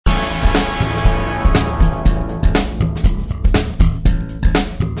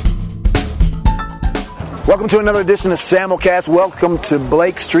Welcome to another edition of Sam-ulcast. Welcome to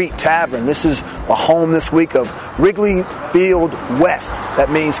Blake Street Tavern. This is a home this week of Wrigley Field West.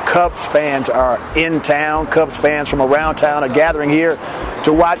 That means Cubs fans are in town. Cubs fans from around town are gathering here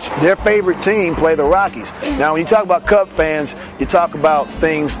to watch their favorite team play the Rockies. Now, when you talk about Cubs fans, you talk about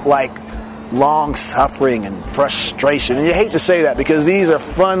things like long suffering and frustration. And you hate to say that because these are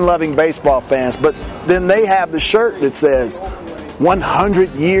fun-loving baseball fans, but then they have the shirt that says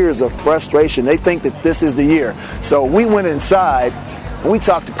 100 years of frustration. They think that this is the year. So we went inside and we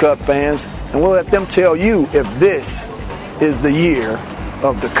talked to Cub fans, and we'll let them tell you if this is the year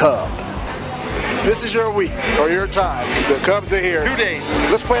of the Cub. This is your week or your time. The Cubs are here. 2 days.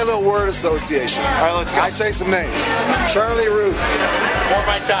 Let's play a little word association. All right, let's go. I say some names. Charlie Root. Before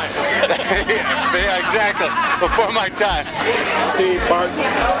my time. Yeah, exactly. Before my time. Steve Barton.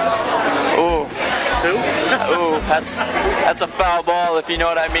 Ooh. Who? Ooh, that's a foul ball, if you know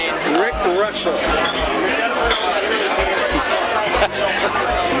what I mean. Rick Russell.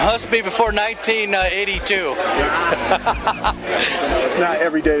 Must be before 1982. It's not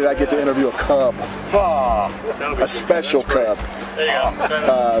every day that I get to interview a Cub. A special Cub. There you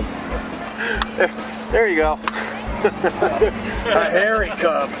go. There you go. A hairy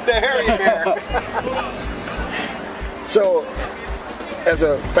Cub. The hairy bear. So, as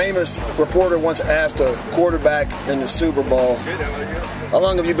a famous reporter once asked a quarterback in the Super Bowl, how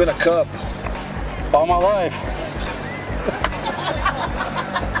long have you been a Cub? All my life.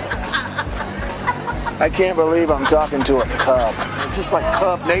 I can't believe I'm talking to a Cub. It's just like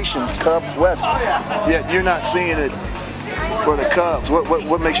Cub Nations, Cubs West. Yet you're not seeing it for the Cubs.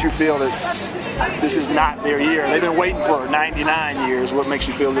 What makes you feel that this is not their year? They've been waiting for 99 years. What makes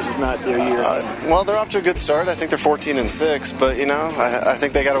you feel this is not their year? Well, they're off to a good start. I think they're 14-6, but I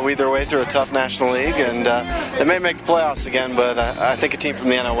think they got to weed their way through a tough National League, and they may make the playoffs again. But I think a team from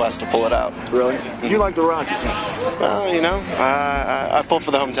the NL West will pull it out. Really? You like the Rockies? Well, I pull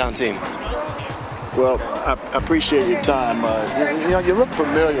for the hometown team. Well, I appreciate your time. You look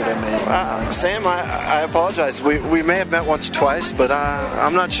familiar to me. Sam, I apologize. We may have met once or twice, but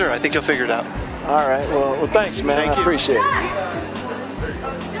I'm not sure. I think you'll figure it out. All right. Well, thanks, man. I appreciate it.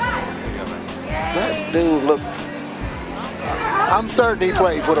 That dude looked... I'm certain he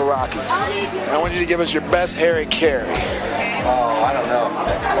played for the Rockies. I want you to give us your best Harry Carey. Oh, I don't know.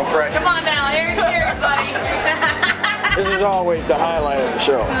 Come on now, Harry Carey, buddy. This is always the highlight of the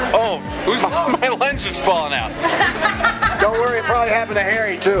show. Oh, my lens is falling out. Don't worry, it probably happened to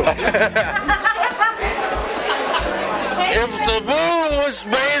Harry, too. If the moon was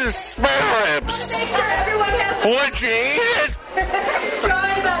made of spare ribs, Make sure everyone has would you eat it?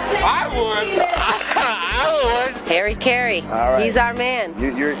 I would. I would. Harry Carey. All right. He's our man.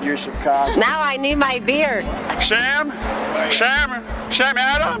 You're Chicago. Now I need my beard. Sam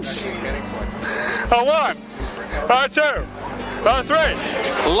Adams. A 1, a 2, a 3.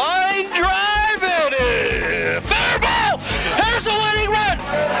 Line drive it in. Fair ball. Here's a winning run.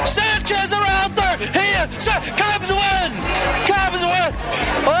 Sanchez around third. Here, Cubs win. Cubs win.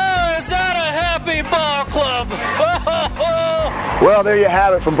 Oh, is that a happy ball club? Well, there you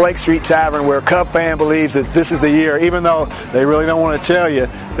have it from Blake Street Tavern, where a Cub fan believes that this is the year, even though they really don't want to tell you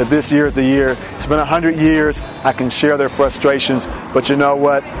that this year is the year. It's been 100 years. I can share their frustrations, but you know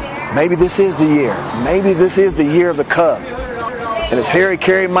what? Maybe this is the year. Maybe this is the year of the Cub. And as Harry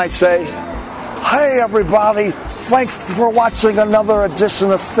Carey might say, hey, everybody, thanks for watching another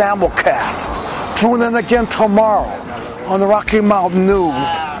edition of Sam-ulcast. Tune in again tomorrow on the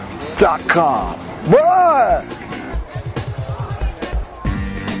RockyMountainNews.com. Bye!